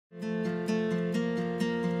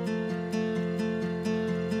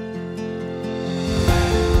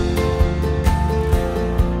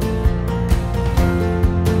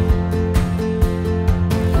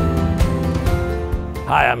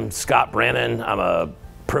Hi, I'm Scott Brannan. I'm a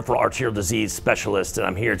peripheral arterial disease specialist, and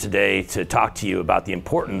I'm here today to talk to you about the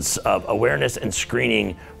importance of awareness and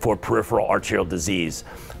screening for peripheral arterial disease.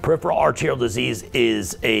 Peripheral arterial disease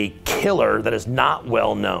is a killer that is not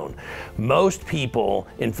well known. Most people,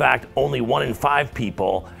 in fact, only 1 in 5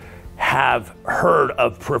 people have heard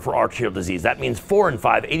of peripheral arterial disease. That means 4 in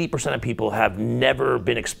 5, 80% of people have never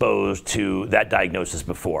been exposed to that diagnosis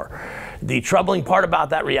before. The troubling part about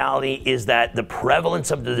that reality is that the prevalence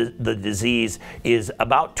of the disease is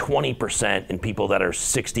about 20% in people that are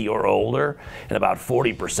 60 or older, and about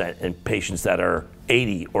 40% in patients that are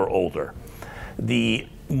 80 or older. The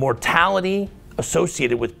mortality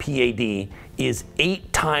associated with PAD is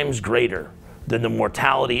 8 times greater than the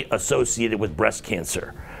mortality associated with breast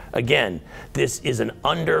cancer. Again, this is an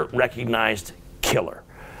under-recognized killer.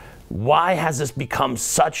 Why has this become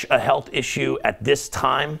such a health issue at this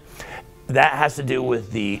time? That has to do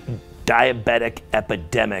with the diabetic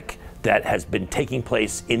epidemic that has been taking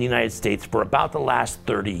place in the United States for about the last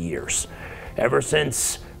 30 years. Ever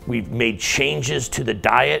since we've made changes to the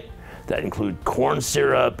diet that include corn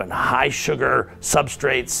syrup and high sugar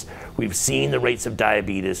substrates, we've seen the rates of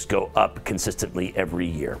diabetes go up consistently every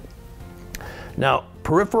year. Now,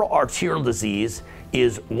 peripheral arterial disease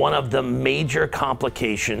is one of the major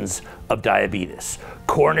complications of diabetes.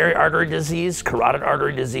 Coronary artery disease, carotid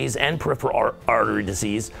artery disease, and peripheral artery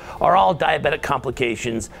disease are all diabetic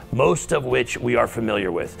complications, most of which we are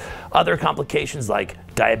familiar with. Other complications like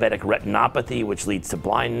diabetic retinopathy, which leads to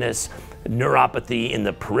blindness, neuropathy in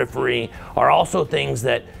the periphery, are also things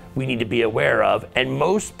that we need to be aware of, and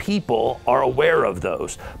most people are aware of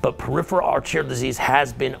those, but peripheral arterial disease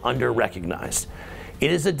has been under-recognized.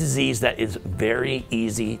 It is a disease that is very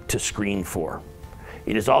easy to screen for.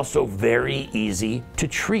 It is also very easy to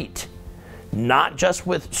treat, not just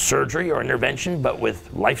with surgery or intervention, but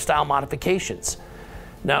with lifestyle modifications.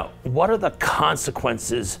 Now, what are the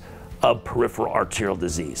consequences of peripheral arterial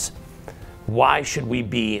disease? Why should we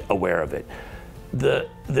be aware of it?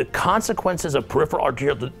 The consequences of peripheral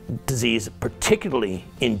arterial disease, particularly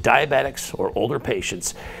in diabetics or older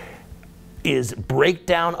patients, is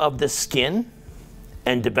breakdown of the skin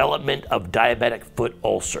and development of diabetic foot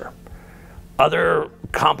ulcer. Other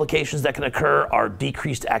complications that can occur are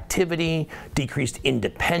decreased activity, decreased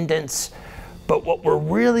independence. But what we're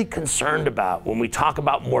really concerned about when we talk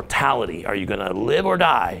about mortality, are you going to live or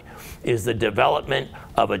die, is the development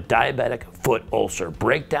of a diabetic foot ulcer,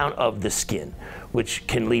 breakdown of the skin, which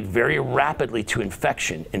can lead very rapidly to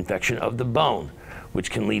infection of the bone, which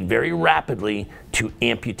can lead very rapidly to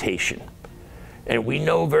amputation. And we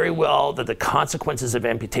know very well that the consequences of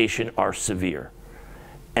amputation are severe.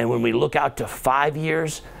 And when we look out to 5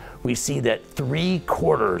 years, we see that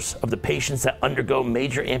 3/4 of the patients that undergo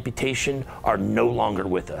major amputation are no longer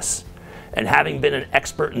with us. And having been an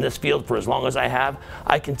expert in this field for as long as I have,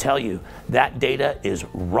 I can tell you that data is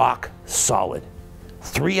rock solid.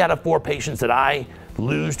 3 out of 4 patients that I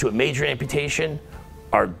lose to a major amputation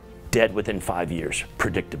are dead within 5 years,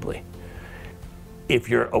 predictably. If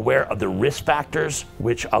you're aware of the risk factors,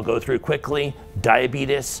 which I'll go through quickly: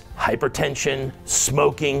 diabetes, hypertension,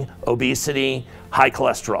 smoking, obesity, high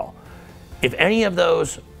cholesterol. If any of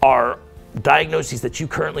those are diagnoses that you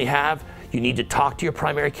currently have, you need to talk to your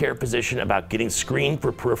primary care physician about getting screened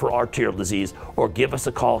for peripheral arterial disease, or give us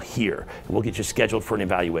a call here. We'll get you scheduled for an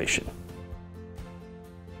evaluation.